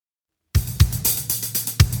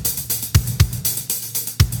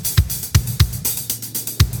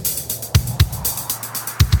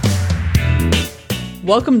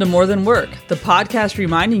Welcome to More Than Work, the podcast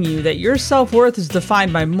reminding you that your self-worth is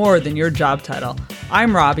defined by more than your job title.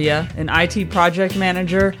 I'm Rabia, an IT project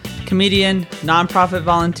manager, comedian, nonprofit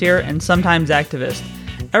volunteer, and sometimes activist.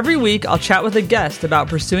 Every week, I'll chat with a guest about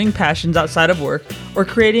pursuing passions outside of work or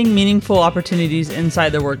creating meaningful opportunities inside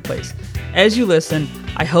the workplace. As you listen,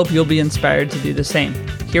 I hope you'll be inspired to do the same.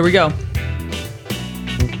 Here we go.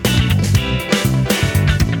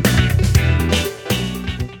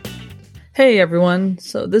 Hey everyone.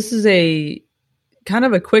 So this is a kind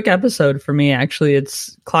of a quick episode for me, actually.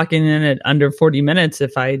 It's clocking in at under 40 minutes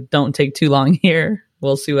if I don't take too long here.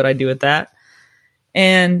 We'll see what I do with that.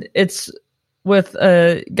 And it's with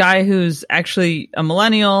a guy who's actually a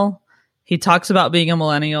millennial. He talks about being a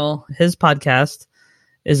millennial. His podcast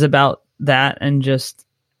is about that and just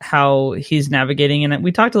how he's navigating in it.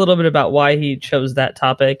 We talked a little bit about why he chose that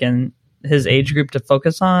topic and his age group to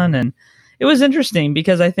focus on. And it was interesting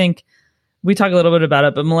because I think we talk a little bit about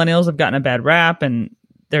it, but millennials have gotten a bad rap, and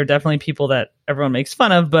they're definitely people that everyone makes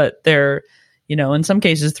fun of, but they're, in some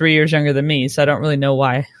cases 3 years younger than me. So I don't really know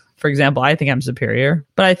why. For example, I think I'm superior,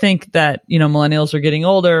 but I think that, millennials are getting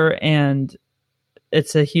older and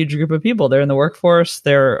it's a huge group of people. They're in the workforce.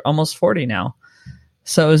 They're almost 40 now.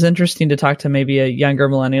 So it was interesting to talk to maybe a younger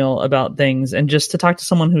millennial about things and just to talk to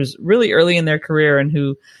someone who's really early in their career and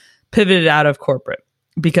who pivoted out of corporate,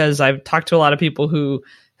 because I've talked to a lot of people who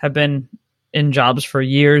have been in jobs for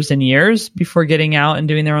years and years before getting out and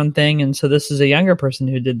doing their own thing. And so this is a younger person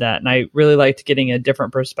who did that. And I really liked getting a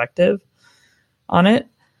different perspective on it.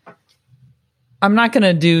 I'm not going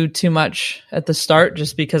to do too much at the start,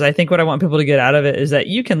 just because I think what I want people to get out of it is that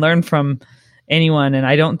you can learn from anyone. And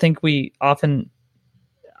I don't think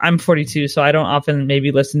I'm 42, so I don't often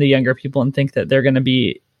maybe listen to younger people and think that they're going to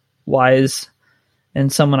be wise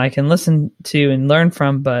and someone I can listen to and learn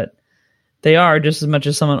from, but they are just as much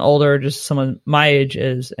as someone older, just someone my age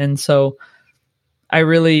is. And so I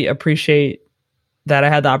really appreciate that I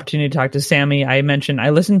had the opportunity to talk to Sammy. I mentioned I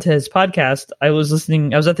listened to his podcast. I was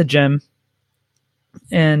at the gym,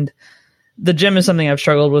 and the gym is something I've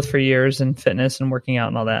struggled with for years, and fitness and working out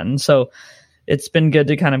and all that. And so it's been good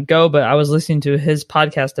to kind of go, but I was listening to his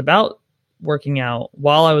podcast about working out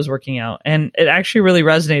while I was working out, and it actually really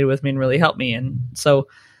resonated with me and really helped me. And so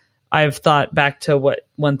I've thought back to what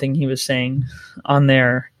one thing he was saying on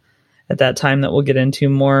there at that time that we'll get into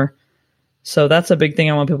more. So that's a big thing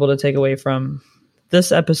I want people to take away from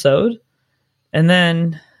this episode. And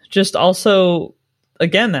then just also,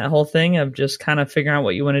 again, that whole thing of just kind of figuring out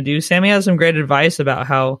what you want to do. Sammy has some great advice about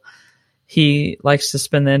how he likes to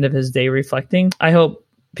spend the end of his day reflecting. I hope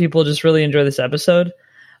people just really enjoy this episode.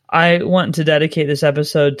 I want to dedicate this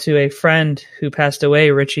episode to a friend who passed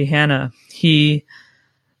away, Richie Hanna. He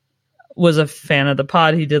was a fan of the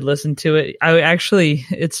pod. He did listen to it.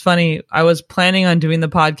 It's funny. I was planning on doing the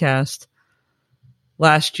podcast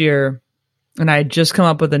last year, and I had just come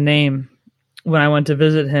up with a name when I went to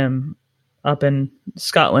visit him up in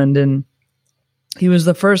Scotland. And he was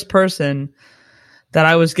the first person that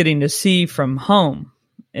I was getting to see from home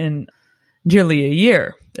in nearly a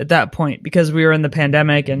year at that point, because we were in the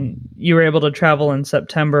pandemic and you were able to travel in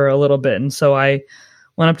September a little bit. And so I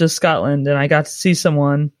went up to Scotland and I got to see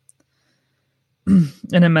someone, and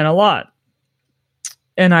it meant a lot.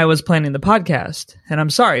 And I was planning the podcast, and I'm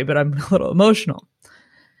sorry, but I'm a little emotional.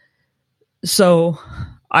 So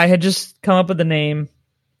I had just come up with the name,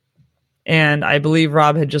 and I believe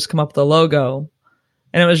Rob had just come up with the logo,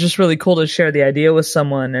 and it was just really cool to share the idea with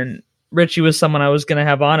someone. And Richie was someone I was going to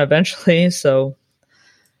have on eventually. So,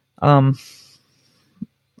 I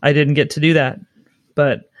didn't get to do that,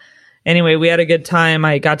 but anyway, we had a good time.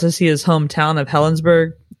 I got to see his hometown of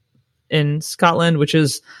Helensburgh in Scotland, which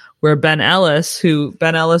is where Ben Ellis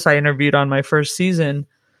I interviewed on my first season.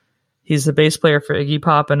 He's the bass player for Iggy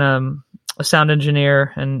Pop and a sound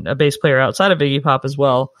engineer and a bass player outside of Iggy Pop as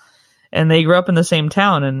well. And they grew up in the same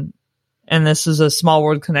town. And this is a small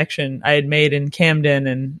world connection I had made in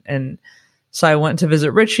Camden. And so I went to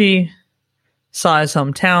visit Richie, saw his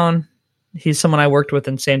hometown. He's someone I worked with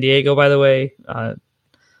in San Diego, by the way,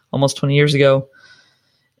 almost 20 years ago.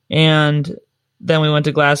 And then we went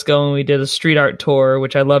to Glasgow and we did a street art tour,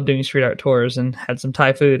 which I love doing street art tours, and had some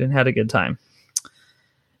Thai food and had a good time.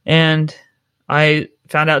 And I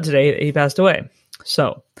found out today that he passed away.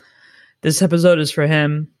 So this episode is for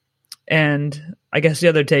him. And I guess the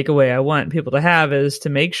other takeaway I want people to have is to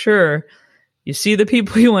make sure you see the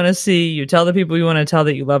people you want to see, you tell the people you want to tell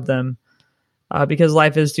that you love them, because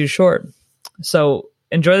life is too short. So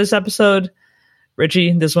enjoy this episode.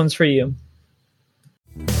 Richie, this one's for you.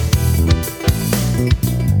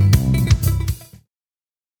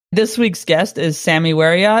 This week's guest is Sammy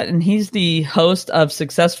Wariat, and he's the host of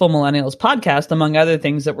Successful Millennials podcast, among other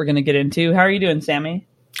things that we're going to get into. How are you doing, Sammy?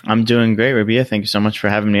 I'm doing great, Rabia. Thank you so much for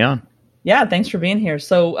having me on. Yeah, thanks for being here.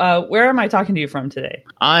 So where am I talking to you from today?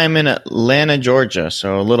 I'm in Atlanta, Georgia,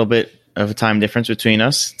 so a little bit of a time difference between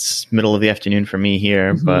us. It's middle of the afternoon for me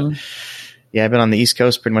here, but yeah, I've been on the East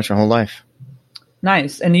Coast pretty much my whole life.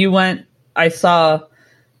 Nice. And you went, I saw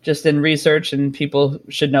just in research, and people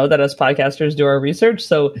should know that as podcasters do our research.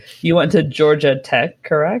 So you went to Georgia Tech,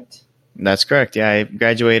 correct? That's correct. Yeah, I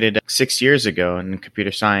graduated 6 years ago in computer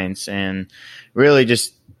science and really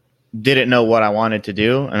just didn't know what I wanted to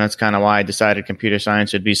do. And that's kind of why I decided computer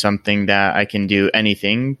science would be something that I can do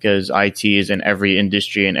anything, because IT is in every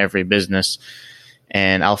industry and every business.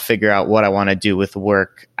 And I'll figure out what I want to do with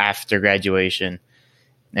work after graduation.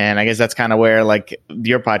 And I guess that's kind of where like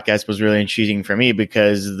your podcast was really intriguing for me,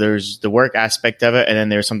 because there's the work aspect of it, and then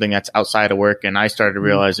there's something that's outside of work. And I started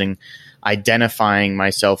realizing identifying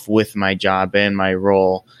myself with my job and my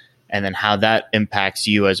role, and then how that impacts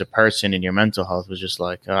you as a person and your mental health was just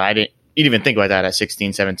like, you didn't even think about that at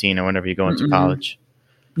 16, 17 or whenever you go into college.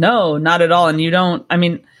 No, not at all. And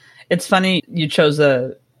it's funny you chose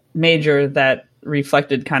a major that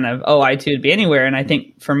reflected kind of, I too would be anywhere. And I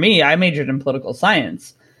think for me, I majored in political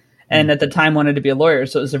science. And at the time wanted to be a lawyer.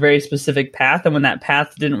 So it was a very specific path. And when that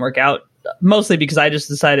path didn't work out, mostly because I just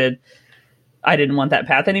decided I didn't want that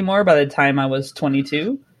path anymore by the time I was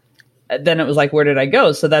 22, then it was like, where did I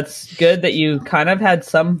go? So that's good that you kind of had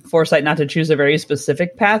some foresight not to choose a very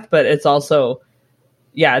specific path, but it's also,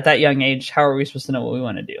 at that young age, how are we supposed to know what we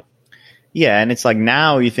want to do? Yeah. And it's like,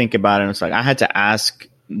 now you think about it, and it's like, I had to ask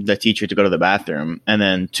the teacher to go to the bathroom, and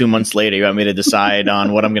then 2 months later you want me to decide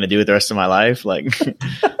on what I'm going to do with the rest of my life. Like,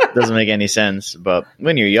 doesn't make any sense. But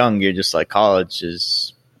when you're young, you're just like, college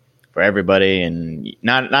is for everybody, and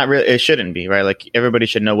not really, it shouldn't be, right? Like, everybody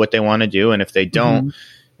should know what they want to do. And if they don't,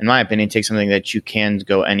 in my opinion, take something that you can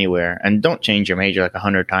go anywhere, and don't change your major like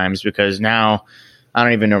 100 times, because now I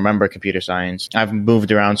don't even remember computer science. I've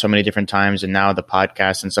moved around so many different times, and now the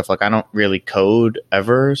podcast and stuff, like, I don't really code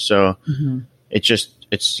ever. So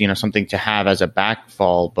it's something to have as a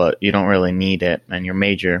backfall, but you don't really need it. And your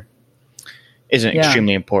major isn't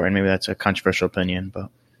extremely important. Maybe that's a controversial opinion, but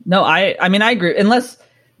no, I agree. Unless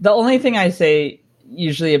the only thing I say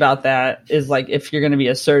usually about that is, like, if you're going to be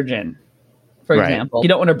a surgeon, for example, you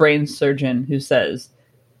don't want a brain surgeon who says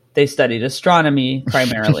they studied astronomy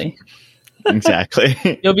primarily.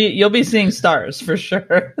 Exactly. You'll be seeing stars for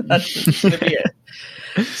sure. That's going to be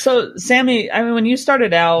it. So, Sammy, when you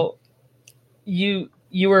started out, you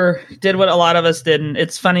did what a lot of us did, and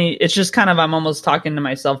it's funny. It's just kind of, I'm almost talking to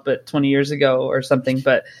myself, but 20 years ago or something.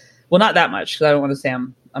 But not that much, because I don't want to say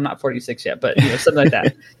I'm not 46 yet, but something like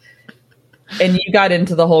that. And you got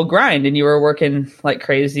into the whole grind, and you were working like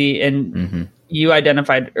crazy, and you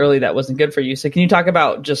identified early that wasn't good for you. So can you talk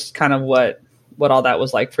about just kind of what all that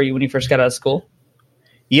was like for you when you first got out of school?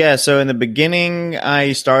 Yeah, so in the beginning,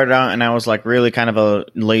 I started out and I was like really kind of a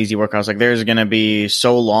lazy worker. I was like, there's going to be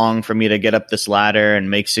so long for me to get up this ladder and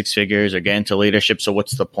make six figures or get into leadership. So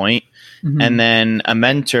what's the point? And then a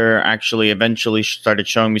mentor actually eventually started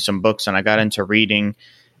showing me some books, and I got into reading.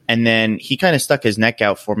 And then he kind of stuck his neck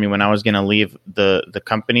out for me when I was going to leave the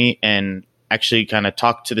company, and actually kind of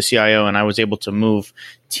talked to the CIO, and I was able to move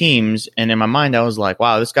teams. And in my mind, I was like,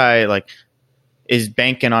 wow, this guy is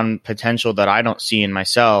banking on potential that I don't see in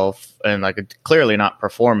myself, and clearly not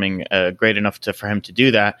performing great enough for him to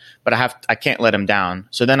do that. But I can't let him down.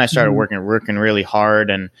 So then I started working really hard,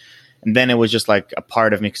 and then it was just like a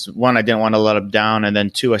part of me. 'Cause one, I didn't want to let him down, and then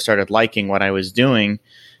two, I started liking what I was doing,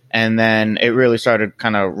 and then it really started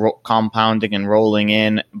kind of compounding and rolling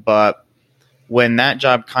in. But when that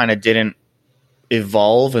job kind of didn't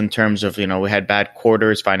evolve in terms of, we had bad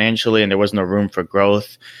quarters financially, and there was no room for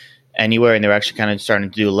growth anywhere, and they were actually kind of starting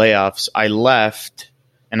to do layoffs, I left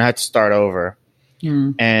and I had to start over.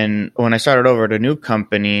 And when I started over at a new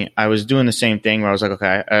company, I was doing the same thing where I was like,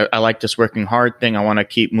 okay, I like this working hard thing. I want to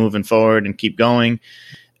keep moving forward and keep going.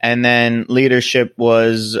 And then leadership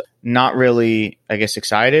was not really, I guess,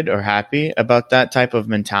 excited or happy about that type of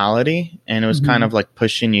mentality. And it was kind of like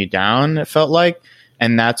pushing you down, it felt like.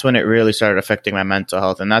 And that's when it really started affecting my mental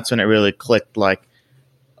health. And that's when it really clicked, like,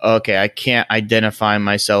 okay, I can't identify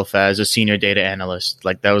myself as a senior data analyst.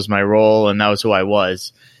 Like, that was my role and that was who I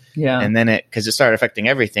was. Yeah. And then because it started affecting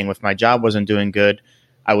everything. If my job wasn't doing good,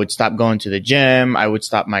 I would stop going to the gym. I would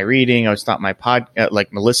stop my reading. I would stop my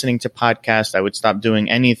listening to podcasts. I would stop doing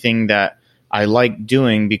anything that I liked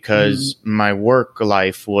doing because my work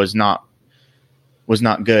life was not was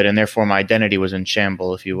not good, and therefore my identity was in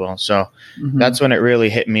shambles, if you will. So that's when it really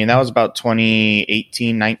hit me. And that was about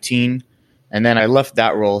 2018, 19. And then I left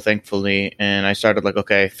that role, thankfully, and I started like,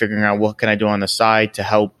 okay, figuring out what can I do on the side to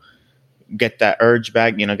help get that urge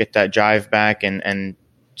back, get that drive back, and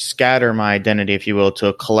scatter my identity, if you will, to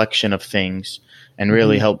a collection of things, and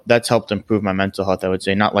really help. That's helped improve my mental health, I would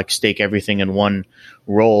say. Not like stake everything in one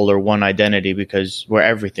role or one identity, because we're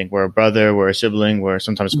everything. We're a brother, we're a sibling, we're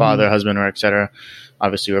sometimes father, husband, or etc.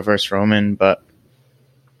 Obviously, reverse Roman, but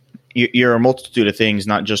you're a multitude of things,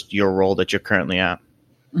 not just your role that you're currently at.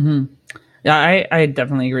 Yeah, I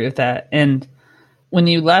definitely agree with that. And when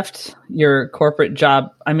you left your corporate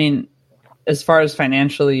job, I mean, as far as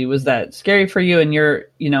financially, was that scary for you? And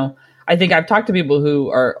I think I've talked to people who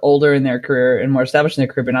are older in their career and more established in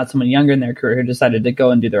their career, but not someone younger in their career who decided to go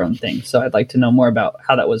and do their own thing. So I'd like to know more about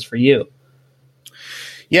how that was for you.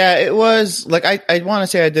 Yeah, it was like, I want to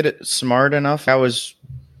say I did it smart enough. I was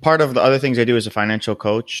part of the other things I do as a financial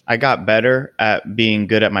coach. I got better at being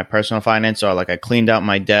good at my personal finance. So I cleaned out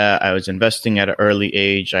my debt. I was investing at an early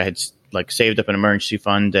age. I had saved up an emergency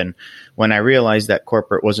fund. And when I realized that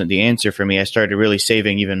corporate wasn't the answer for me, I started really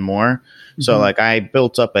saving even more. So I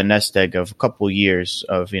built up a nest egg of a couple years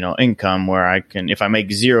of, income where I can, if I make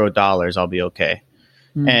 $0, I'll be okay.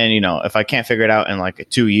 And, if I can't figure it out in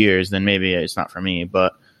 2 years, then maybe it's not for me,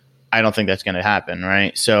 but I don't think that's going to happen.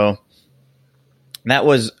 Right. So that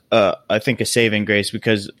was, I think, a saving grace,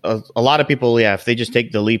 because a lot of people, if they just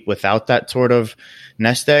take the leap without that sort of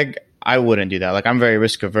nest egg, I wouldn't do that. I'm very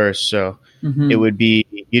risk averse. So it would be,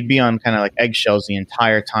 you'd be on kind of eggshells the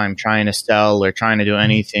entire time trying to sell or trying to do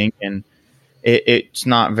anything. And it's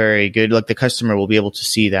not very good. The customer will be able to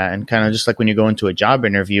see that. And kind of just like when you go into a job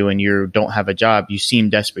interview and you don't have a job, you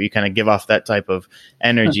seem desperate. You kind of give off that type of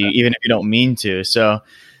energy, even if you don't mean to. So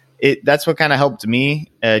that's what kind of helped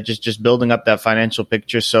me, just building up that financial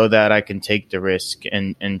picture so that I can take the risk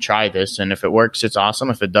and try this. And if it works, it's awesome.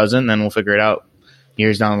 If it doesn't, then we'll figure it out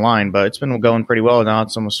years down the line. But it's been going pretty well now.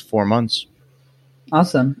 It's almost 4 months.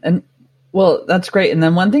 Awesome. And well, that's great. And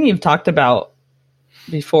then one thing you've talked about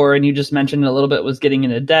before, and you just mentioned a little bit, was getting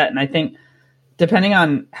into debt. And I think depending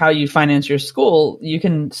on how you finance your school, you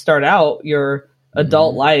can start out your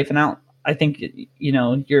adult life. And I think,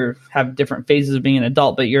 you have different phases of being an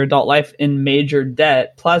adult, but your adult life in major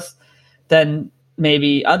debt, plus then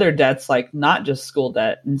maybe other debts, not just school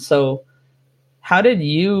debt. And so how did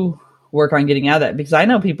you work on getting out of that? Because I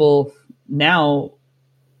know people now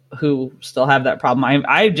who still have that problem.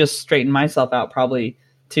 I just straightened myself out probably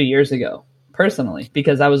 2 years ago personally,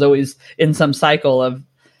 because I was always in some cycle of,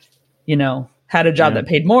 had a job that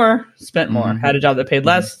paid more, spent more, had a job that paid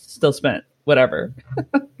less, still spent whatever.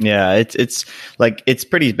 Yeah, it's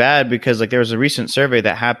pretty bad, because there was a recent survey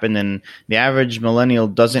that happened, and the average millennial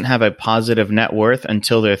doesn't have a positive net worth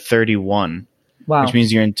until they're 31. Wow. Which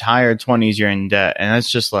means your entire 20s you're in debt. And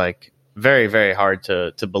that's just very, very hard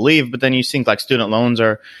to believe. But then you think student loans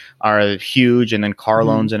are huge, and then car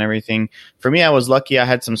loans and everything. For me, I was lucky. I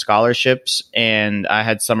had some scholarships and I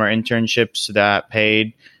had summer internships that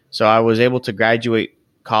paid. So I was able to graduate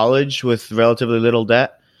college with relatively little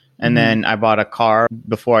debt. And then I bought a car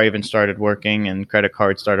before I even started working, and credit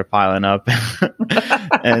cards started piling up.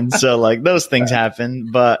 And so those things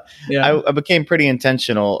happen. But I became pretty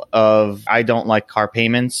intentional of, I don't like car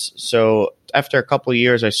payments. So after a couple of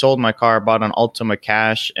years, I sold my car, bought an Altima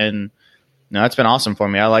Cash, and that's been awesome for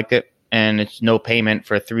me. I like it. And it's no payment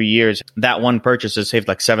for 3 years. That one purchase has saved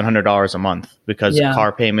 $700 a month, because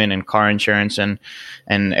car payment and car insurance and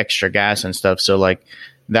extra gas and stuff. So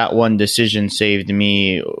that one decision saved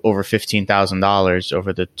me over $15,000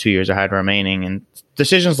 over the 2 years I had remaining. And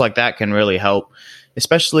decisions like that can really help,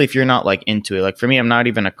 especially if you're not into it. For me, I'm not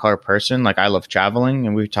even a car person. I love traveling,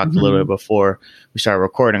 and we talked a little bit before we started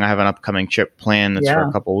recording. I have an upcoming trip planned that's for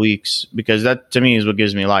a couple of weeks, because that to me is what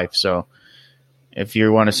gives me life. So if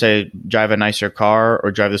you want to say drive a nicer car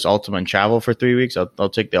or drive this Altima and travel for 3 weeks, I'll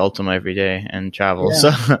take the Altima every day and travel.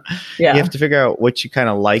 So you have to figure out what you kind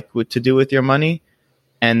of like to do with your money,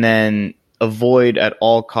 and then avoid at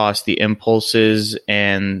all costs the impulses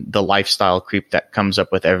and the lifestyle creep that comes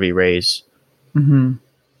up with every raise.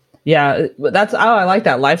 Yeah, I like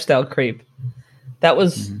that, lifestyle creep. That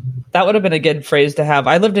would have been a good phrase to have.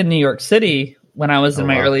 I lived in New York City when I was in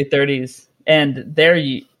my early 30s, and there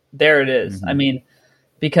it is. I mean,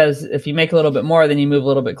 because if you make a little bit more, then you move a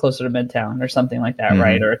little bit closer to Midtown or something like that,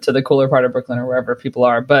 right? Or to the cooler part of Brooklyn or wherever people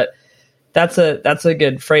are. But that's a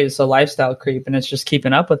good phrase. So lifestyle creep, and it's just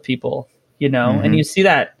keeping up with people, and you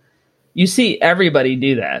see everybody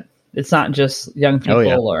do that. It's not just young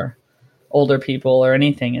people or older people or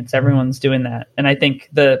anything. It's everyone's doing that. And I think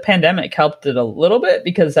the pandemic helped it a little bit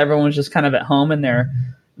because everyone was just kind of at home in their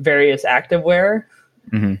various activewear,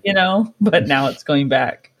 but now it's going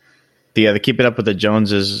back. The keep it up with the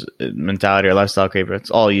Joneses mentality or lifestyle creeper.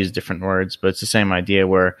 It's all use different words, but it's the same idea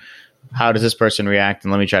where how does this person react?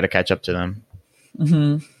 And let me try to catch up to them.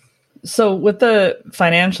 Mm-hmm. So with the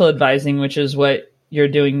financial advising, which is what you're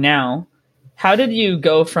doing now, how did you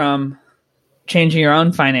go from changing your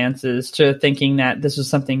own finances to thinking that this was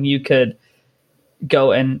something you could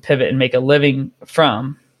go and pivot and make a living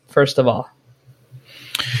from, first of all?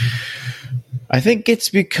 I think it's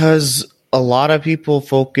because a lot of people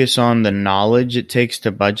focus on the knowledge it takes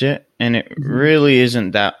to budget, and it really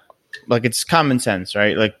isn't that, like, it's common sense,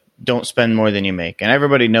 right? Like, don't spend more than you make. And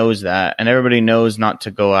everybody knows that. And everybody knows not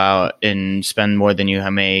to go out and spend more than you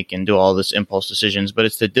make and do all this impulse decisions. But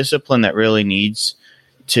it's the discipline that really needs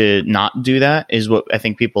to not do that is what I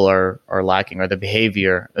think people are lacking, or the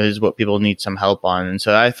behavior is what people need some help on. And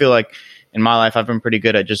so I feel like in my life, I've been pretty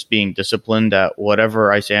good at just being disciplined at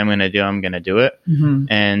whatever I say I'm going to do, I'm going to do it. Mm-hmm.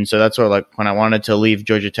 And so that's where, like, when I wanted to leave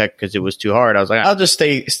Georgia Tech because it was too hard, I was like, I'll just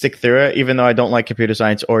stick through it. Even though I don't like computer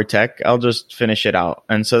science or tech, I'll just finish it out.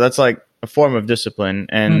 And so that's like a form of discipline.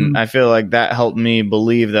 And I feel like that helped me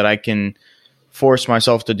believe that I can force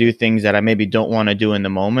myself to do things that I maybe don't want to do in the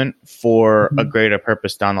moment for a greater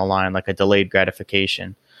purpose down the line, like a delayed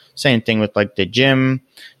gratification. Same thing with like the gym,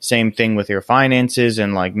 same thing with your finances,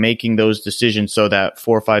 and like making those decisions so that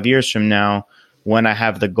 4 or 5 years from now, when I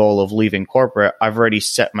have the goal of leaving corporate, I've already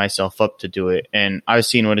set myself up to do it. And I've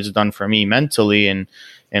seen what it's done for me mentally and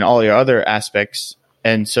all your other aspects.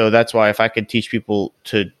 And so that's why if I could teach people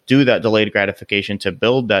to do that delayed gratification, to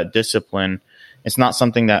build that discipline, it's not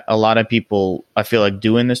something that a lot of people, I feel like,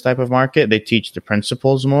 do in this type of market. They teach the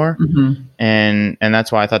principles more. Mm-hmm. And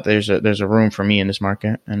that's why I thought there's a room for me in this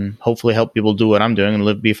market, and hopefully help people do what I'm doing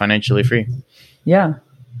and be financially free. Yeah.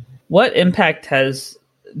 What impact has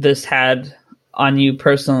this had on you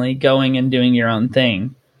personally, going and doing your own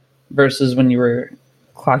thing versus when you were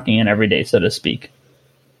clocking in every day, so to speak?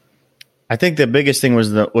 I think the biggest thing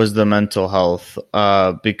was the mental health,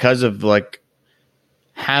 because of like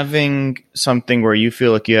having something where you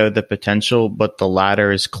feel like you have the potential, but the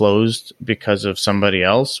ladder is closed because of somebody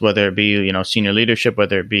else, whether it be, senior leadership,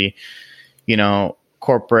 whether it be,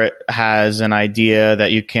 corporate has an idea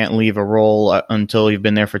that you can't leave a role until you've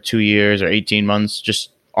been there for 2 years or 18 months,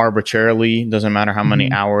 just arbitrarily. Doesn't matter how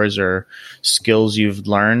many hours or skills you've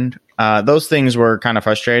learned. Those things were kind of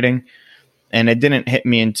frustrating. And it didn't hit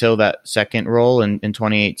me until that second role in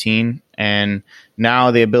 2018. And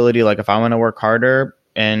now the ability, like, if I want to work harder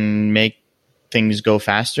and make things go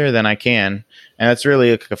faster, then I can. And that's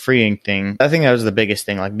really like a freeing thing. I think that was the biggest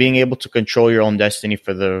thing, like being able to control your own destiny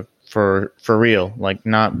for real, like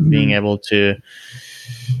not being able to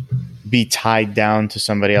be tied down to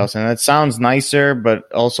somebody else. And that sounds nicer,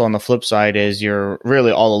 but also on the flip side is you're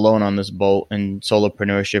really all alone on this boat in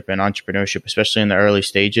solopreneurship and entrepreneurship, especially in the early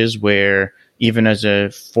stages, where even as a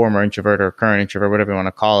former introvert or current introvert, whatever you want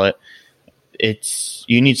to call it,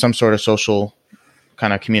 you need some sort of social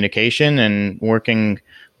kind of communication, and working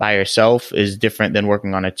by yourself is different than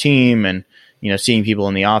working on a team and, seeing people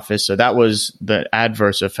in the office. So that was the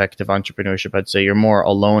adverse effect of entrepreneurship. I'd say you're more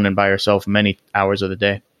alone and by yourself many hours of the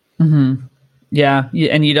day. Mm-hmm. Yeah.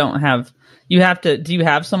 And do you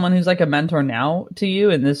have someone who's like a mentor now to you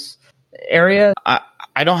in this area?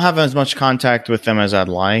 I don't have as much contact with them as I'd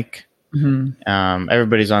like. Mm-hmm.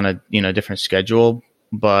 Everybody's on a, different schedule,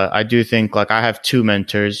 but I do think, like, I have 2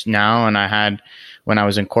 mentors now, and when I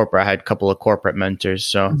was in corporate, I had a couple of corporate mentors.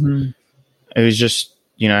 So it was just,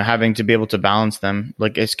 having to be able to balance them.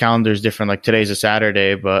 Like, its calendar is different. Like, today's a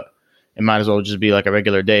Saturday, but it might as well just be like a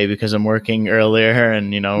regular day because I'm working earlier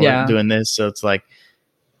and, we're doing this. So it's like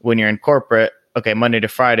when you're in corporate, okay, Monday to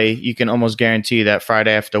Friday, you can almost guarantee that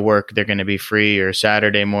Friday after work, they're going to be free, or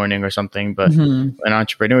Saturday morning or something. But in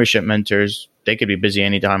entrepreneurship mentors, they could be busy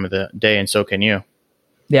any time of the day, and so can you.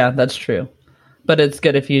 Yeah, that's true. But it's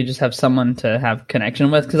good if you just have someone to have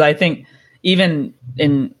connection with. Because I think even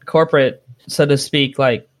in corporate, so to speak,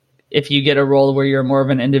 like if you get a role where you're more of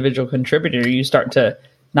an individual contributor, you start to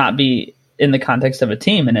not be in the context of a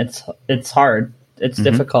team, and it's hard. It's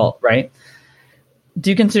difficult, right? Do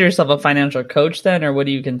you consider yourself a financial coach then, or what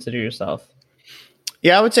do you consider yourself?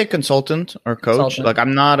 Yeah, I would say consultant or coach. Like,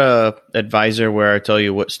 I'm not a advisor where I tell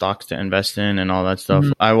you what stocks to invest in and all that stuff.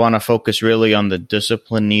 I want to focus really on the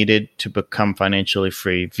discipline needed to become financially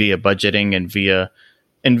free via budgeting and via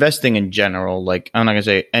investing in general. Like, I'm not going to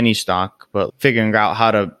say any stock, but figuring out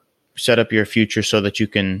how to set up your future so that you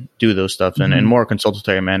can do those stuff and in more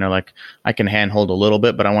consultative manner. Like I can handhold a little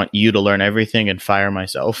bit, but I want you to learn everything and fire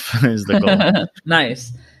myself is the goal.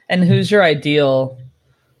 Nice. And who's your ideal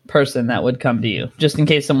person that would come to you? Just in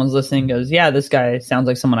case someone's listening and goes, yeah, this guy sounds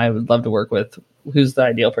like someone I would love to work with. Who's the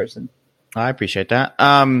ideal person? I appreciate that.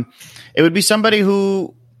 It would be somebody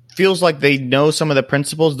who feels like they know some of the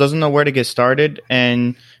principles, doesn't know where to get started,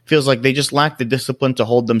 and feels like they just lack the discipline to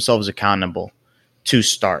hold themselves accountable to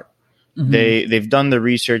start. They've done the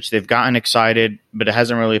research, they've gotten excited, but it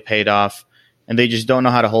hasn't really paid off, and they just don't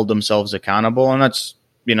know how to hold themselves accountable. And that's,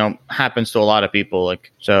 happens to a lot of people.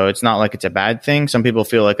 Like, so it's not like it's a bad thing. Some people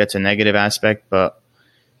feel like it's a negative aspect, but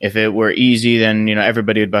if it were easy, then,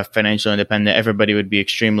 everybody would be financially independent. Everybody would be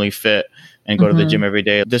extremely fit and go to the gym every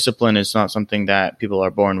day. Discipline is not something that people are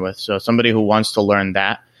born with. So somebody who wants to learn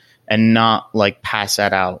that and not like pass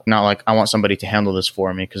that out, not like I want somebody to handle this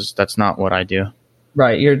for me, because that's not what I do.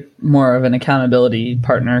 Right. You're more of an accountability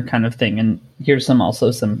partner kind of thing. And here's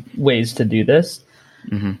some ways to do this.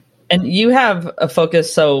 And you have a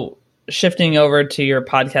focus. So shifting over to your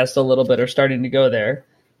podcast a little bit, or starting to go there,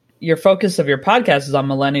 your focus of your podcast is on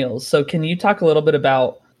millennials. So can you talk a little bit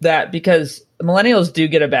about that? Because millennials do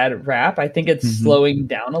get a bad rap. I think it's slowing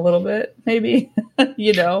down a little bit, maybe, I think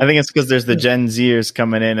it's because there's the Gen Zers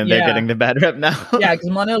coming in and they're getting the bad rep now. Yeah. Because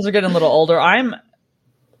millennials are getting a little older. I'm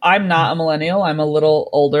not a millennial. I'm a little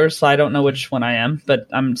older, so I don't know which one I am, but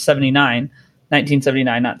I'm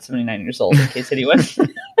 1979, not 79 years old, in case anyone.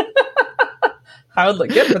 I would look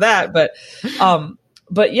good for that, but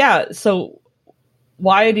yeah. So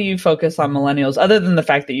why do you focus on millennials, other than the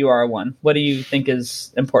fact that you are one? What do you think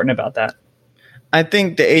is important about that? I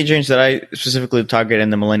think the age range that I specifically target in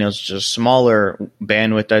the millennials is just smaller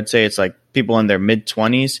bandwidth. I'd say it's like people in their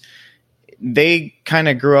mid-20s. They kind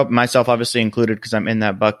of grew up, myself obviously included because I'm in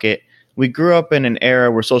that bucket. We grew up in an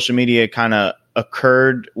era where social media kind of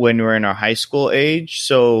occurred when we were in our high school age.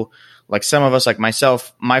 So like some of us, like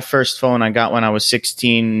myself, my first phone I got when I was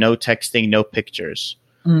 16, no texting, no pictures,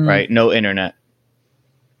 right? No internet.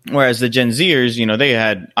 Whereas the Gen Zers, they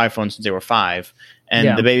had iPhones since they were 5.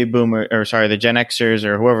 And the baby boomer, the Gen Xers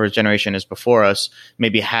or whoever's generation is before us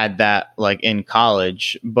maybe had that like in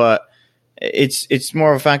college. But it's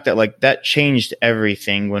more of a fact that like that changed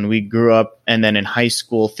everything when we grew up, and then in high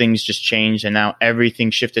school things just changed, and now everything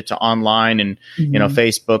shifted to online and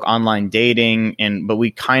Facebook, online dating, but we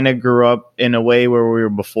kind of grew up in a way where we were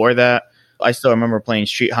before that. I still remember playing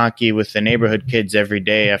street hockey with the neighborhood kids every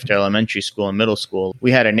day after elementary school and middle school. We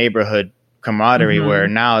had a neighborhood camaraderie where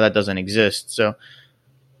now that doesn't exist. So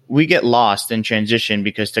we get lost in transition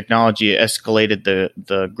because technology escalated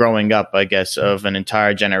the growing up, I guess, of an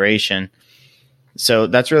entire generation. So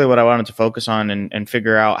that's really what I wanted to focus on and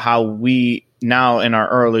figure out how we now in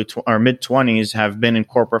our mid-20s have been in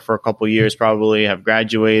corporate for a couple of years, probably have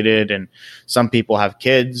graduated, and some people have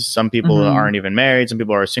kids, some people aren't even married, some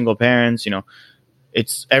people are single parents.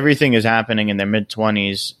 It's everything is happening in their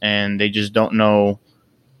mid-20s, and they just don't know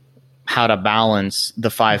how to balance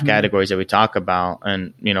the 5 categories that we talk about,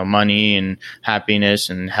 and money and happiness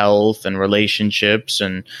and health and relationships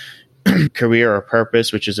and career or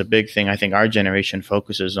purpose, which is a big thing I think our generation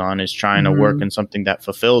focuses on, is trying to work in something that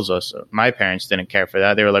fulfills us. My parents didn't care for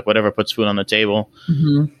that. They were like, whatever puts food on the table,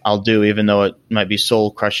 I'll do, even though it might be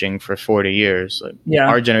soul crushing for 40 years.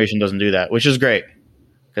 Our generation doesn't do that, which is great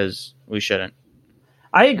because we shouldn't.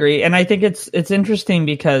 I agree. And I think it's interesting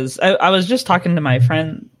because I was just talking to my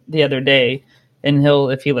friend the other day, and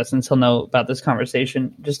if he listens, he'll know about this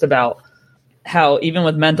conversation, just about how even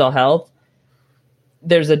with mental health,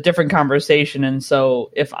 there's a different conversation. And so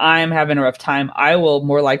if I'm having a rough time, I will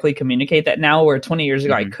more likely communicate that now, where 20 years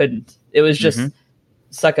ago I couldn't. It was just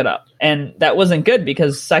suck it up. And that wasn't good,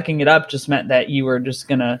 because sucking it up just meant that you were just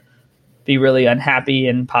going to be really unhappy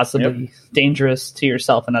and possibly dangerous to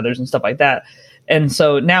yourself and others and stuff like that. And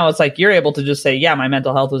so now it's like you're able to just say, yeah, my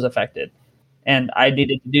mental health was affected and I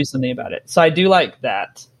needed to do something about it. So I do like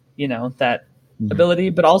that, that ability,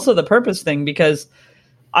 but also the purpose thing, because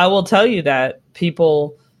I will tell you that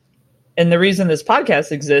people, and the reason this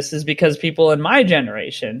podcast exists is because people in my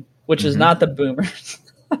generation, which is not the boomers.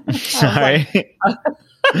 Sorry.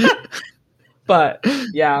 But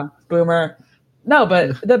yeah, boomer. No,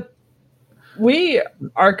 but we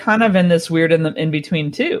are kind of in this weird in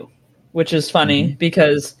between too, which is funny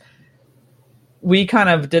because we kind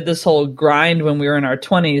of did this whole grind when we were in our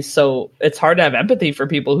 20s. So it's hard to have empathy for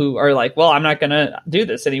people who are like, well, I'm not going to do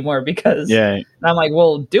this anymore because and I'm like,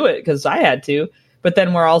 well, do it because I had to. But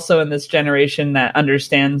then we're also in this generation that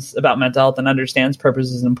understands about mental health and understands purpose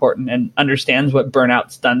is important and understands what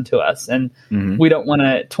burnout's done to us. And we don't want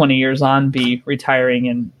to 20 years on be retiring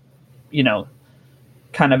and you know,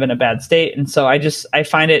 kind of in a bad state. And so I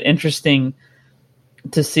find it interesting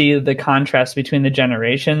to see the contrast between the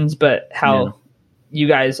generations, but how you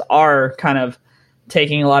guys are kind of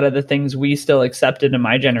taking a lot of the things we still accepted in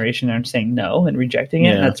my generation and saying no and rejecting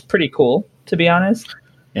it. And that's pretty cool, to be honest.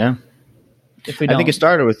 Yeah. I think it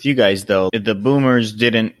started with you guys, though. The boomers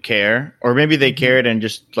didn't care, or maybe they cared and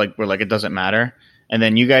just like were like, it doesn't matter. And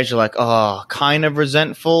then you guys are like, oh, kind of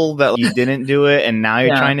resentful that you didn't do it, and now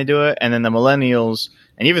you're trying to do it. And then the millennials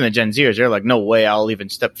and even the Gen Zers, they're like, no way, I'll even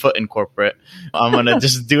step foot in corporate. I'm going to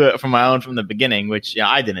just do it for my own from the beginning, which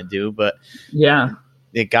I didn't do, but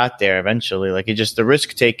it got there eventually. Like, it just the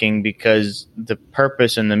risk taking, because the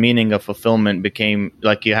purpose and the meaning of fulfillment became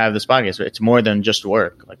like, you have this podcast. It's more than just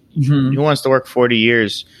work. Like, who wants to work 40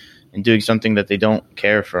 years and doing something that they don't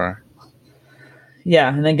care for?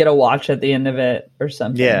 Yeah, and then get a watch at the end of it or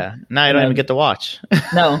something. Yeah, now you don't even get the watch.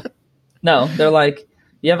 No, they're like,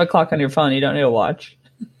 you have a clock on your phone, you don't need a watch.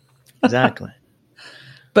 Exactly.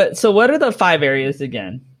 But so what are the 5 areas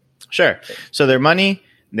again? Sure. So there's money,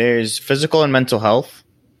 there's physical and mental health,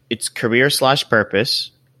 it's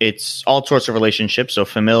career/purpose, it's all sorts of relationships, so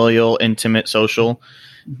familial, intimate, social,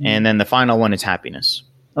 and then the final one is happiness.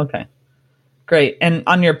 Okay. Great. And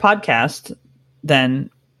on your podcast,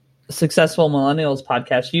 then, Successful Millennials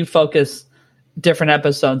podcast, you focus different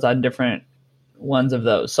episodes on different ones of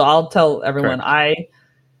those. So I'll tell everyone, I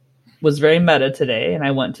was very meta today, and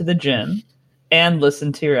I went to the gym and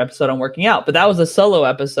listened to your episode on working out. But that was a solo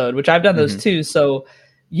episode, which I've done those too. So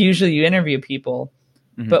usually you interview people.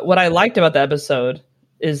 But what I liked about the episode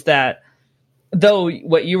is that though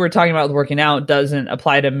what you were talking about with working out doesn't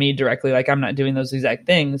apply to me directly, like I'm not doing those exact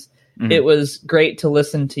things, it was great to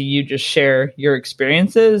listen to you just share your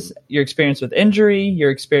experiences, your experience with injury, your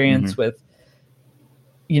experience with,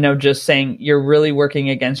 just saying you're really working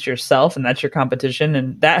against yourself and that's your competition.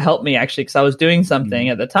 And that helped me actually, because I was doing something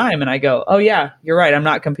at the time and I go, oh yeah, you're right. I'm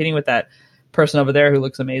not competing with that person over there who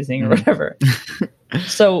looks amazing or whatever.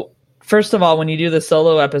 So first of all, when you do the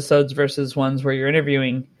solo episodes versus ones where you're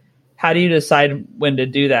interviewing, how do you decide when to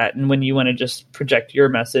do that and when you want to just project your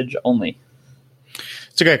message only?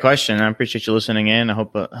 It's a great question. I appreciate you listening in. I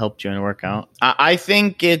hope it helped you in the workout. I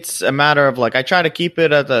think it's a matter of like, I try to keep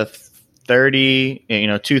it at the 30,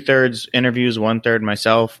 2/3 interviews, 1/3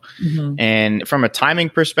 myself. And from a timing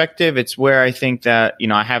perspective, it's where I think that,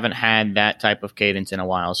 I haven't had that type of cadence in a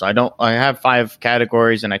while. So I have 5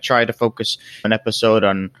 categories and I try to focus an episode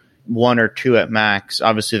on 1 or 2 at max.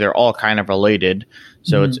 Obviously they're all kind of related.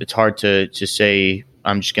 So it's hard to say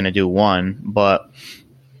I'm just going to do one, but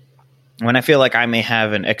when I feel like I may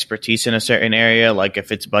have an expertise in a certain area, like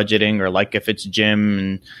if it's budgeting or like if it's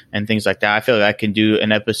gym and things like that, I feel like I can do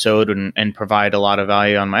an episode and provide a lot of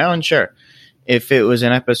value on my own. Sure. If it was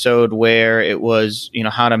an episode where it was,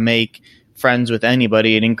 how to make friends with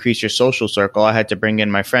anybody and increase your social circle, I had to bring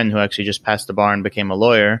in my friend who actually just passed the bar and became a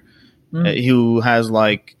lawyer, who has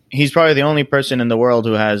he's probably the only person in the world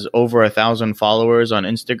who has over 1,000 followers on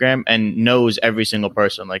Instagram and knows every single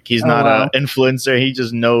person. Like he's not an influencer. He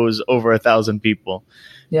just knows over 1,000 people.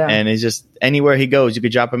 Yeah. And it's just anywhere he goes, you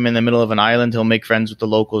could drop him in the middle of an island. He'll make friends with the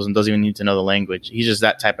locals and doesn't even need to know the language. He's just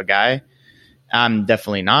that type of guy. I'm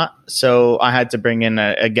definitely not. So I had to bring in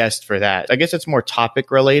a guest for that. I guess it's more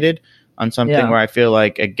topic related on something where I feel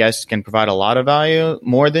like a guest can provide a lot of value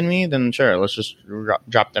more than me, then sure, let's just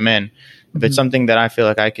drop them in. If it's something that I feel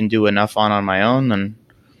like I can do enough on my own, then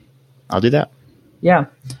I'll do that. Yeah.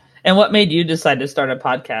 And what made you decide to start a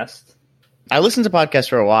podcast? I listened to podcasts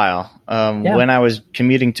for a while when I was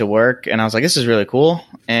commuting to work, and I was like, this is really cool.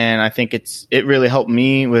 And I think it really helped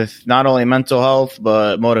me with not only mental health,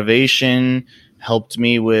 but motivation, helped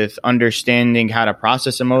me with understanding how to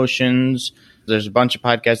process emotions. There's a bunch of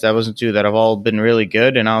podcasts that I listened to that have all been really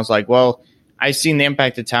good. And I was like, well, I've seen the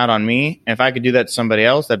impact it's had on me. If I could do that to somebody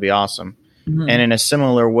else, that'd be awesome. And in a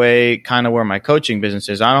similar way, kind of where my coaching business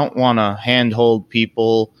is, I don't want to handhold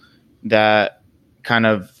people that kind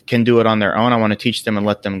of can do it on their own. I want to teach them and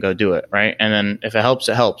let them go do it. Right. And then if it helps,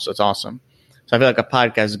 it helps. It's awesome. So I feel like a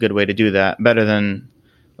podcast is a good way to do that, better than,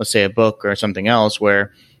 let's say, a book or something else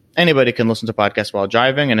where anybody can listen to podcasts while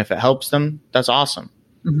driving. And if it helps them, that's awesome.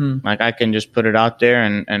 Like I can just put it out there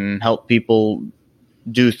and help people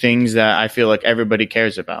do things that I feel like everybody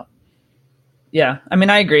cares about. Yeah. I mean,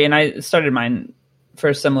 I agree. And I started mine for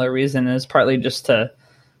a similar reason. Is partly just to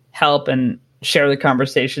help and share the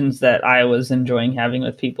conversations that I was enjoying having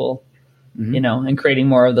with people, and creating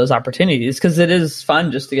more of those opportunities. Because it is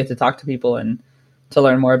fun just to get to talk to people and to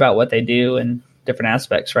learn more about what they do and different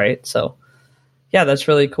aspects, right? So, yeah, that's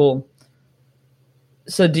really cool.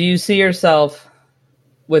 So do you see yourself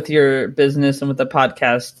with your business and with the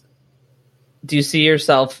podcast do you see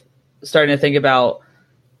yourself starting to think about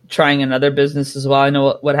trying another business as well? I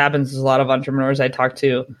know what happens is a lot of entrepreneurs I talk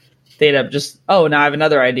to, they end up just, oh, now I have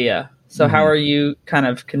another idea. So how are you kind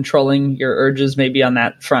of controlling your urges maybe on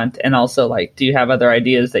that front? And also, like, do you have other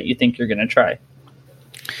ideas that you think you're going to try?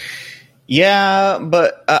 Yeah,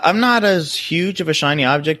 but I'm not as huge of a shiny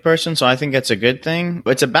object person, so I think it's a good thing.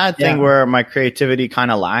 It's a bad thing where my creativity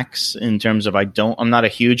kind of lacks in terms of I'm not a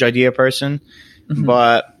huge idea person,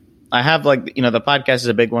 but I have, like, the podcast is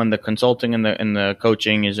a big one. The consulting and the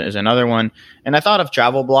coaching is another one. And I thought of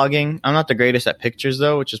travel blogging. I'm not the greatest at pictures,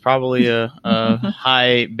 though, which is probably a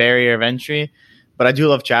high barrier of entry. But I do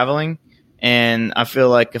love traveling. And I feel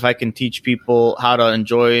like if I can teach people how to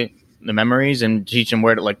enjoy the memories and teach them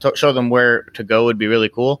where to show them where to go, would be really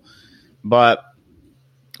cool. But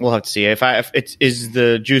we'll have to see if is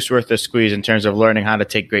the juice worth the squeeze in terms of learning how to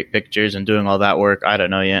take great pictures and doing all that work. I don't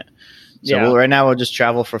know yet. So right now we'll just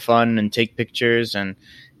travel for fun and take pictures. And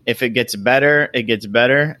if it gets better, it gets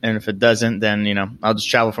better. And if it doesn't, then, I'll just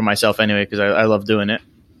travel for myself anyway, because I love doing it.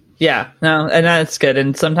 Yeah, no, and that's good.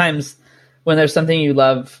 And sometimes when there's something you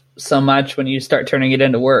love so much, when you start turning it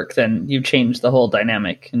into work, then you change the whole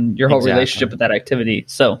dynamic and your whole relationship with that activity.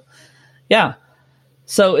 So, yeah.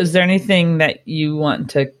 So is there anything that you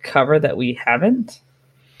want to cover that we haven't?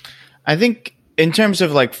 I think in terms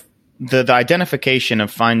of like the identification of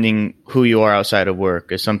finding who you are outside of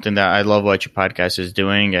work is something that I love what your podcast is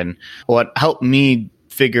doing. And what helped me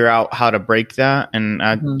figure out how to break that, and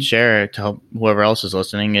I'd share it to help whoever else is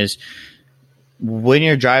listening, is when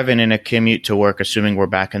you're driving in a commute to work, assuming we're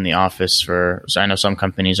back in the office so I know some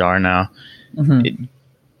companies are now,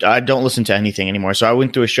 I don't listen to anything anymore. So I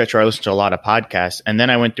went through a stretch where I listened to a lot of podcasts, and then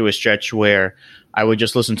I went through a stretch where I would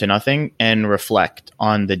just listen to nothing and reflect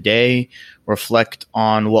on the day, reflect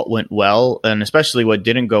on what went well, and especially what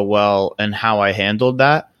didn't go well, and how I handled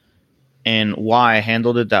that and why I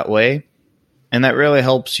handled it that way. And that really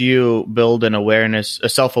helps you build a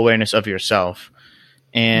self-awareness of yourself.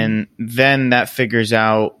 And then that figures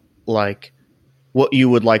out like what you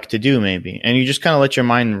would like to do maybe. And you just kind of let your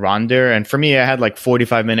mind wander. And for me, I had like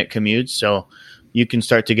 45-minute commutes. So you can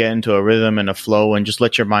start to get into a rhythm and a flow and just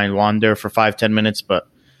let your mind wander for 5-10 minutes. But,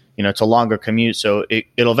 it's a longer commute. So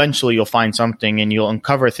it'll eventually you'll find something and you'll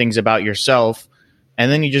uncover things about yourself.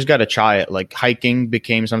 And then you just got to try it. Like hiking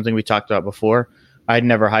became something we talked about before. I'd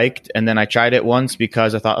never hiked. And then I tried it once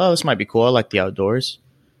because I thought, oh, this might be cool. I like the outdoors.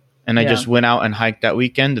 And I just went out and hiked that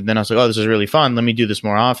weekend. And then I was like, oh, this is really fun. Let me do this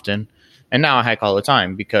more often. And now I hike all the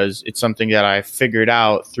time because it's something that I figured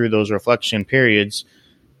out through those reflection periods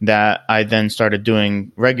that I then started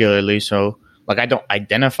doing regularly. So like I don't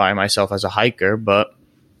identify myself as a hiker, but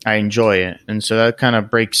I enjoy it. And so that kind of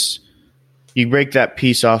break that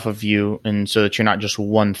piece off of you, and so that you're not just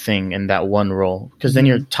one thing in that one role, because then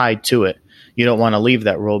you're tied to it. You don't want to leave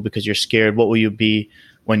that role because you're scared. What will you be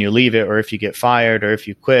when you leave it, or if you get fired, or if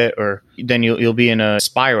you quit, or then you'll be in a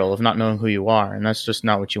spiral of not knowing who you are. And that's just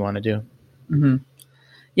not what you want to do. Mm-hmm.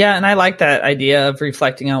 Yeah. And I like that idea of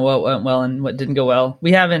reflecting on what went well and what didn't go well.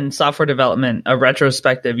 We have in software development a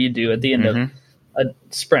retrospective you do at the end of a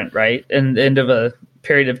sprint, right? And the end of a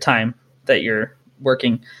period of time that you're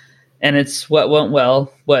working. And it's what went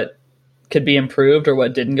well, what could be improved, or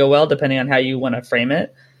what didn't go well, depending on how you want to frame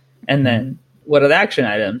it. And then what are the action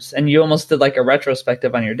items? And you almost did like a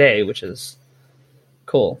retrospective on your day, which is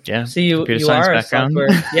cool. Yeah. See, you are a software.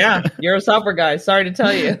 Yeah, you're a software guy. Sorry to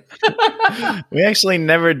tell you. We actually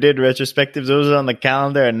never did retrospectives. It was on the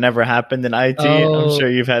calendar and never happened in IT. I'm sure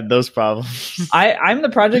you've had those problems. I'm the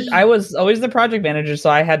project. I was always the project manager, so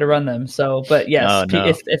I had to run them. So, but yes,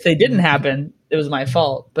 if they didn't happen, it was my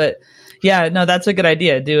fault. But yeah, no, that's a good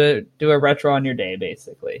idea. Do a retro on your day,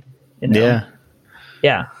 basically. Yeah.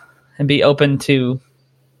 And be open to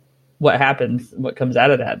what happens, what comes out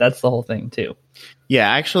of that. That's the whole thing too. Yeah,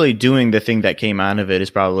 actually doing the thing that came out of it is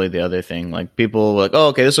probably the other thing. Like people like, oh,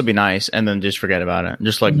 okay, this will be nice, and then just forget about it.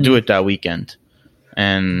 Just like do it that weekend.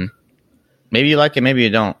 And maybe you like it, maybe you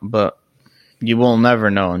don't, but you will never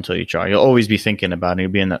know until you try. You'll always be thinking about it.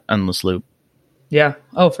 You'll be in that endless loop. Yeah.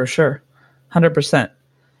 Oh, for sure. 100%.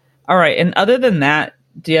 All right. And other than that,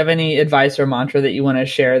 do you have any advice or mantra that you want to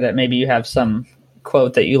share, that maybe you have some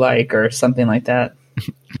quote that you like or something like that?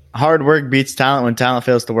 Hard work beats talent when talent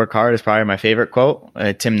fails to work hard is probably my favorite quote.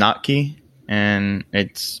 Tim Notkey. And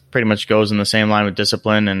it's pretty much goes in the same line with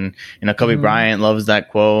discipline. And, Kobe Bryant loves that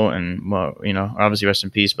quote. And, well, obviously rest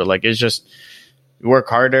in peace. But like, it's just work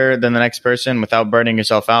harder than the next person without burning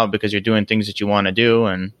yourself out, because you're doing things that you want to do.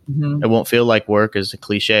 And it won't feel like work, is a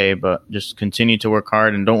cliche, but just continue to work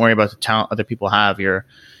hard and don't worry about the talent other people have. You're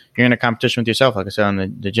in a competition with yourself, like I said on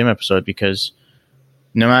the gym episode, because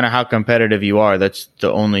no matter how competitive you are, that's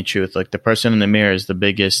the only truth. Like the person in the mirror is the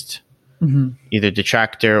biggest either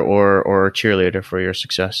detractor or cheerleader for your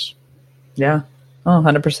success. Yeah. Oh,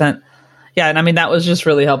 100%. Yeah. And I mean, that was just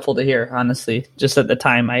really helpful to hear, honestly. Just at the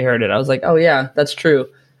time I heard it, I was like, oh, yeah, that's true.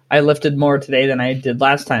 I lifted more today than I did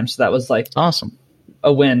last time. So that was like awesome.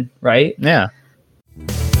 A win, right? Yeah.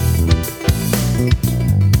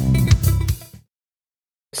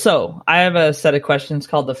 So I have a set of questions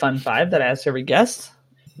called the Fun Five that I ask every guest.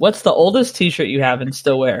 What's the oldest t-shirt you have and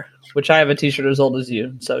still wear? Which I have a t-shirt as old as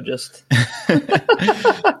you. So just.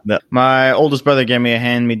 My oldest brother gave me a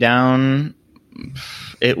hand-me-down.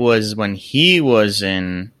 It was when he was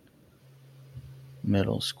in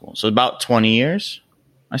middle school. So about 20 years.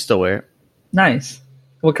 I still wear it. Nice.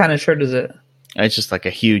 What kind of shirt is it? It's just like a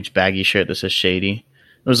huge baggy shirt that says Shady.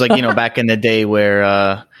 It was like, back in the day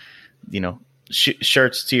where,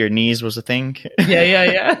 shirts to your knees was a thing.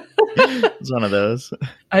 Yeah. It's one of those.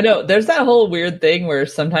 I know. There's that whole weird thing where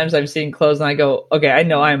sometimes I've seen clothes and I go, okay, I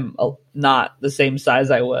know I'm not the same size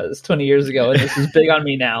I was 20 years ago, and this is big on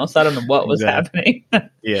me now. So I don't know what was happening.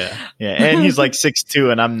 Yeah. And he's like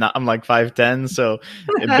 6'2", and I'm not. I'm like 5'10", so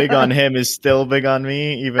big on him is still big on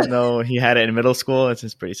me, even though he had it in middle school. It's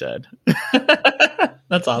just pretty sad.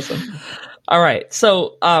 That's awesome. All right.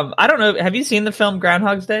 So I don't know. Have you seen the film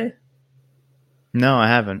Groundhog's Day? No, I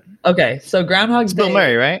haven't. Okay, so Groundhog's Day. Bill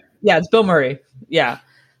Murray, right? Yeah, it's Bill Murray. Yeah.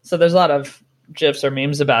 So there's a lot of GIFs or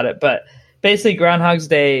memes about it, but basically Groundhog's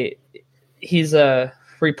Day, he's a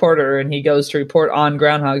reporter and he goes to report on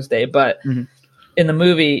Groundhog's Day, but in the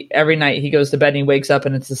movie, every night he goes to bed and he wakes up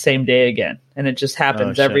and it's the same day again, and it just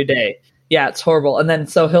happens every day. Yeah, it's horrible. And then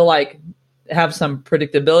so he'll like have some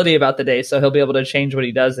predictability about the day, so he'll be able to change what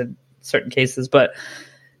he does in certain cases, but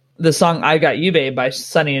the song I Got You Babe by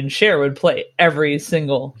Sonny and Cher would play every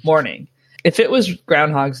single morning. If it was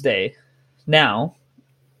Groundhog's Day now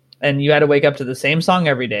and you had to wake up to the same song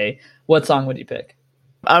every day, what song would you pick?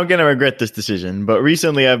 I'm going to regret this decision, but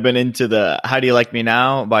recently I've been into the How Do You Like Me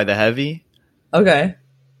Now by The Heavy. Okay.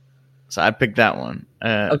 So I picked that one.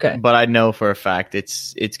 Okay. But I know for a fact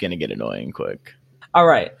it's going to get annoying quick. All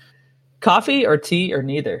right. Coffee or tea or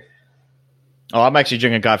neither? Oh, I'm actually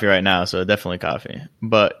drinking coffee right now, so definitely coffee.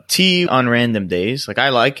 But tea on random days. Like, I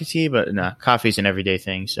like tea, but nah, coffee's an everyday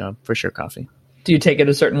thing, so for sure coffee. Do you take it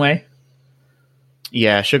a certain way?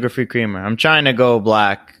 Yeah, sugar-free creamer. I'm trying to go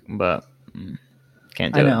black, but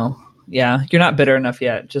can't do it. I know. Yeah, you're not bitter enough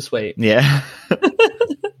yet. Just wait. Yeah.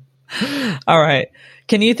 All right.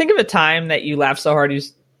 Can you think of a time that you laughed so hard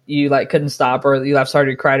you like couldn't stop, or you laughed so hard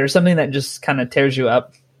you cried, or something that just kind of tears you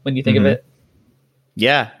up when you think of it?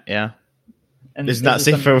 Yeah. And it's not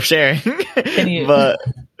safe for sharing. Can you? But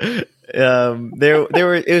there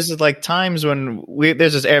were. It was like times when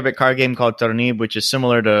there's this Arabic card game called Tarnib, which is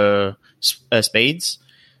similar to Spades.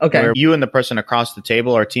 Okay. Where you and the person across the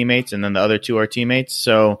table are teammates, and then the other two are teammates.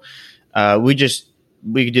 So we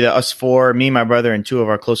could do that. Us four, me, my brother, and two of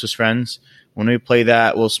our closest friends. When we play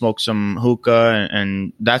that, we'll smoke some hookah,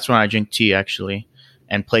 and that's when I drink tea actually,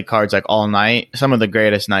 and play cards like all night. Some of the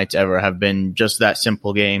greatest nights ever have been just that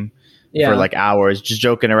simple game. For like hours, just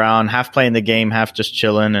joking around, half playing the game, half just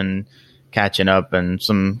chilling and catching up, and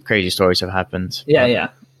some crazy stories have happened. Yeah.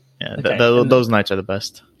 Okay. Those nights are the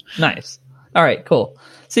best. Nice. All right, cool.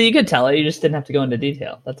 So you could tell it, you just didn't have to go into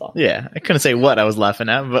detail. That's all. Yeah, I couldn't say what I was laughing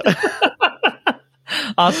at, but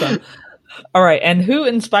awesome. All right, and who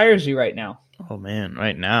inspires you right now? Oh man,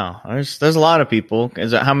 right now there's a lot of people.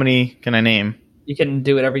 How many can I name? You can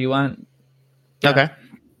do whatever you want. Yeah. Okay.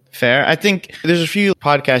 Fair. I think there's a few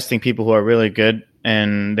podcasting people who are really good,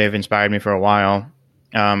 and they've inspired me for a while.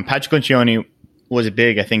 Patrick Lencioni was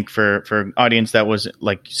big, I think, for an audience that was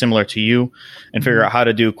like similar to you, and figure out how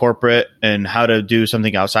to do corporate and how to do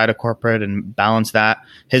something outside of corporate and balance that.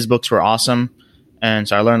 His books were awesome, and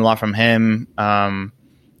so I learned a lot from him.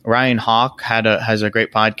 Ryan Hawk has a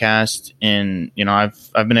great podcast, and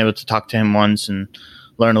I've been able to talk to him once and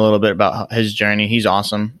learn a little bit about his journey. He's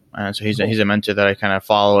awesome. So he's a mentor that I kind of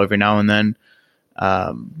follow every now and then.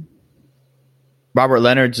 Robert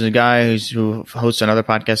Leonard's a guy who hosts another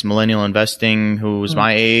podcast, Millennial Investing, who was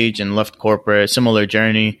my age and left corporate, similar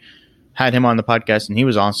journey. Had him on the podcast, and he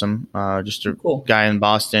was awesome. Just a guy in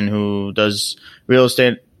Boston who does real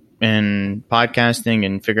estate and podcasting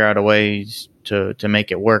and figure out a way to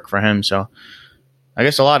make it work for him. So I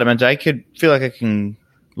guess a lot of mentors. I could feel like I can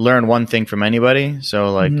learn one thing from anybody.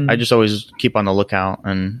 So like I just always keep on the lookout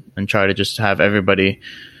and try to just have everybody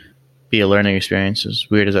be a learning experience, as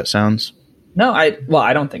weird as that sounds. No,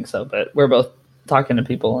 I don't think so, but we're both talking to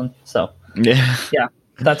people, and so yeah,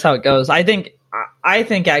 that's how it goes. I think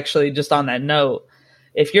actually, just on that note,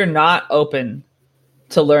 if you're not open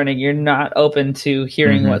to learning, you're not open to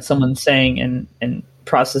hearing what someone's saying and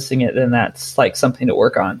processing it, then that's like something to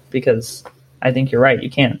work on, because I think you're right. You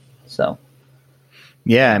can. So.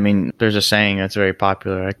 Yeah. I mean, there's a saying that's very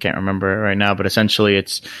popular. I can't remember it right now, but essentially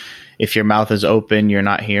it's, if your mouth is open, you're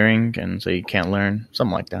not hearing. And so you can't learn,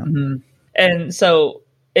 something like that. Mm-hmm. And so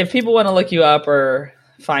if people want to look you up or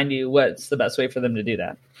find you, what's the best way for them to do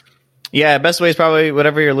that? Yeah, best way is probably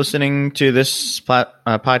whatever you're listening to this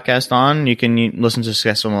podcast on. You can listen to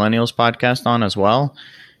Successful Millennials podcast on as well.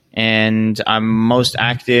 And I'm most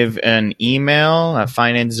active in email at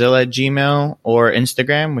financezilla@gmail, or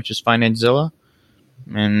Instagram, which is financezilla.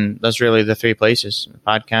 And that's really the three places: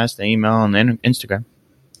 podcast, the email, and then Instagram.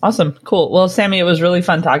 Awesome. Cool. Well, Sammy, it was really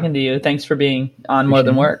fun talking to you. Thanks for being on More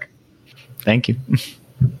Than Work. Thank you.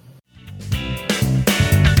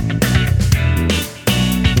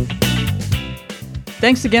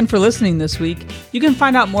 Thanks again for listening this week. You can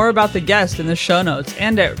find out more about the guest in the show notes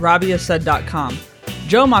and at robbiasaid.com.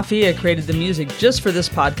 Joe Maffia created the music just for this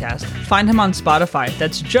podcast. Find him on Spotify.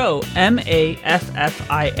 That's Joe, Maffia.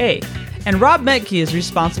 And Rob Metke is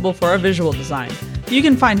responsible for our visual design. You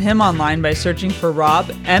can find him online by searching for Rob,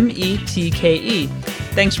 Metke.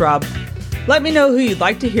 Thanks, Rob. Let me know who you'd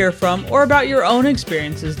like to hear from or about your own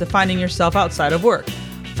experiences defining yourself outside of work.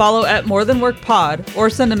 Follow at More Than Work Pod, or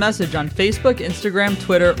send a message on Facebook, Instagram,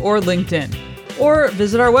 Twitter, or LinkedIn. Or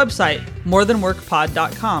visit our website,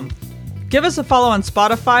 morethanworkpod.com. Give us a follow on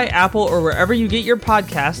Spotify, Apple, or wherever you get your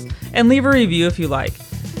podcasts, and leave a review if you like.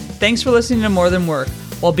 Thanks for listening to More Than Work.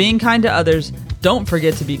 While being kind to others, don't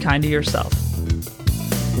forget to be kind to yourself.